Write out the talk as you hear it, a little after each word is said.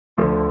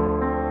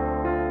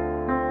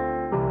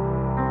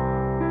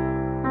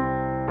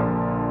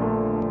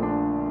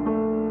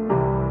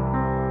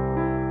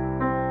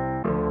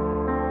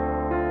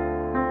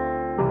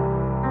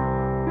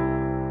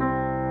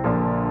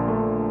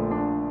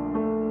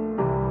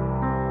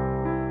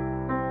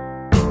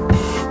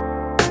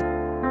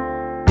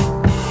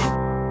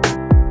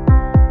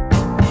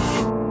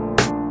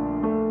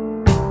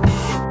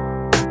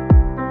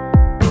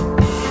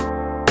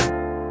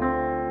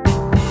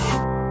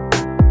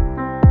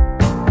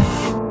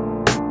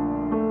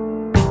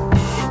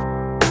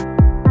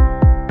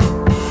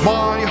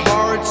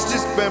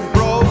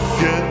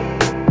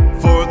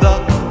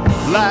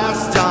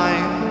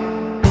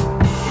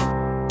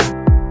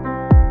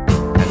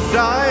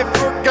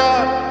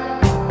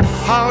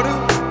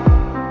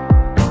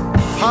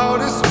how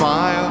to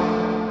smile.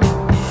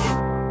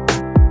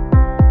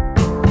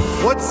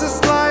 What's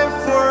this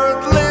life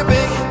worth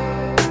living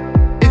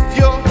if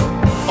you're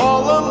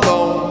all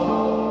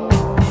alone?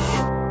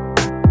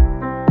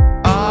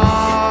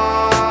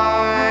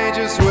 I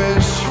just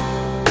wish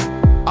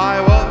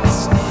I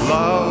was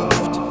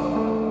loved.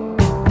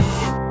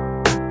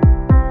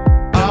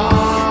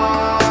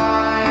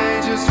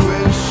 I just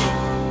wish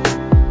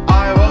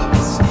I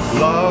was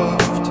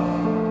loved.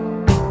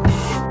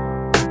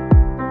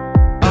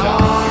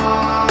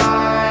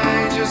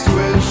 I just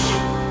wish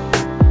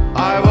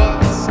I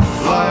was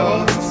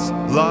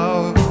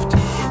loved.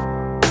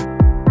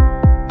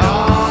 I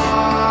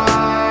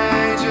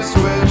just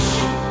wish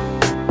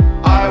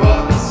I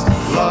was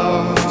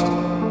loved.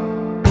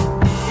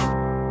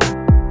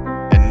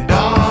 And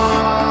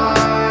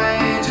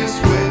I just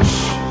wish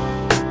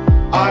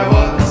I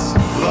was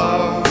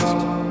loved.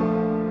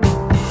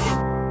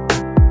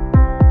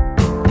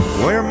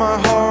 Wear my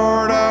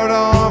heart out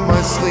on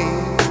my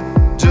sleeve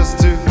just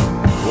to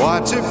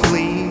watch it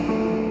bleed.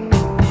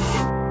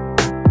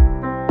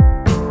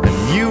 And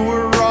you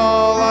were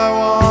all I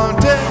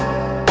wanted,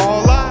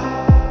 all I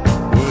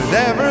would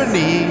ever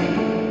need.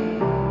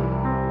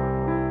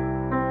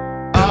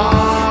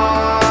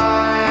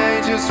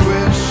 I just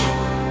wish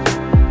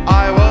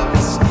I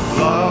was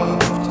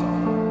loved.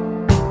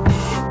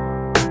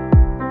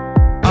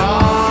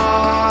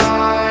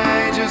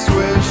 I just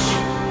wish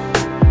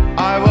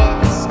I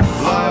was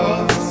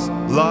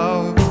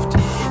loved.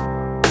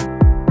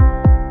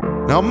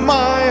 Now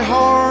my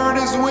heart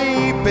is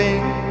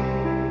weeping,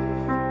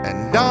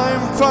 and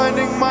I'm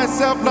finding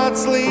myself not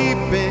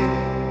sleeping.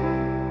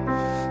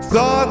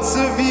 Thoughts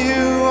of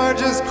you are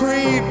just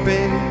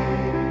creeping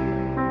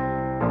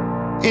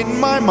in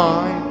my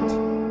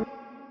mind.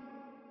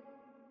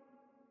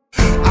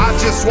 I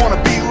just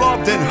wanna be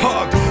loved and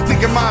hugged,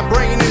 thinking my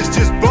brain is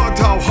just bugged.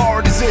 How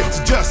hard is it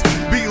to just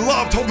be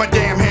loved? Hold my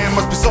damn hand,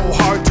 must be so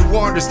hard to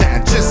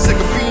understand. Just sick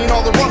of being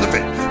all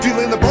irrelevant,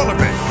 feeling the brunt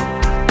of it,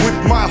 with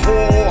my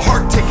whole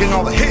heart taking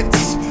all the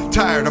hits.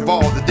 Tired of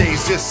all the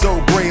days just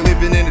so gray,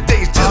 living in the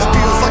days just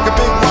feels like a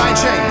big line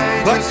chain.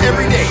 Like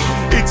every day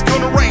it's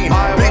gonna rain,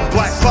 big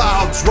black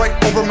clouds right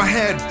over my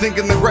head,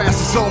 thinking the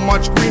grass is so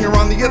much greener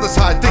on the other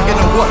side, thinking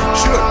of what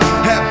should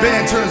have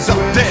been turns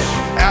up dead.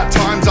 At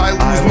times I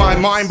lose my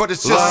mind, but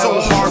it's just so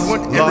hard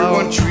when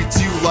everyone treats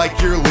you like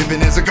you're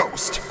living as a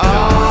ghost.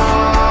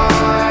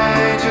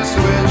 I just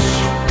wish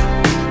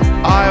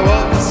I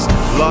was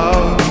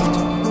loved.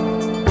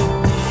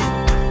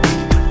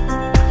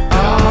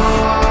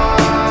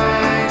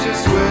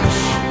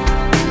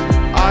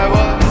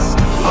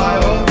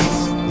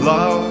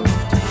 Loved.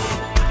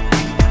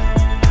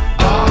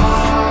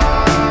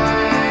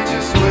 I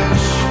just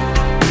wish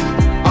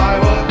I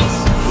was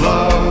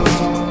loved.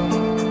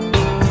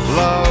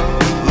 Loved.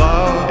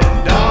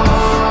 And I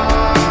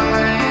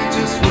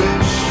just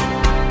wish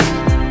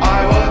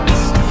I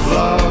was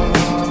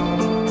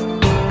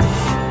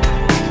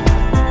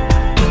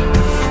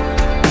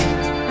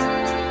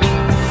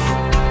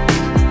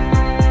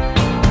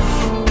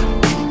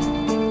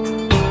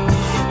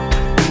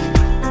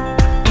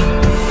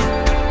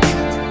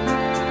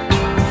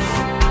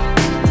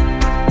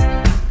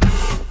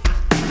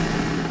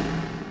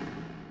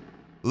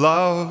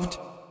loved.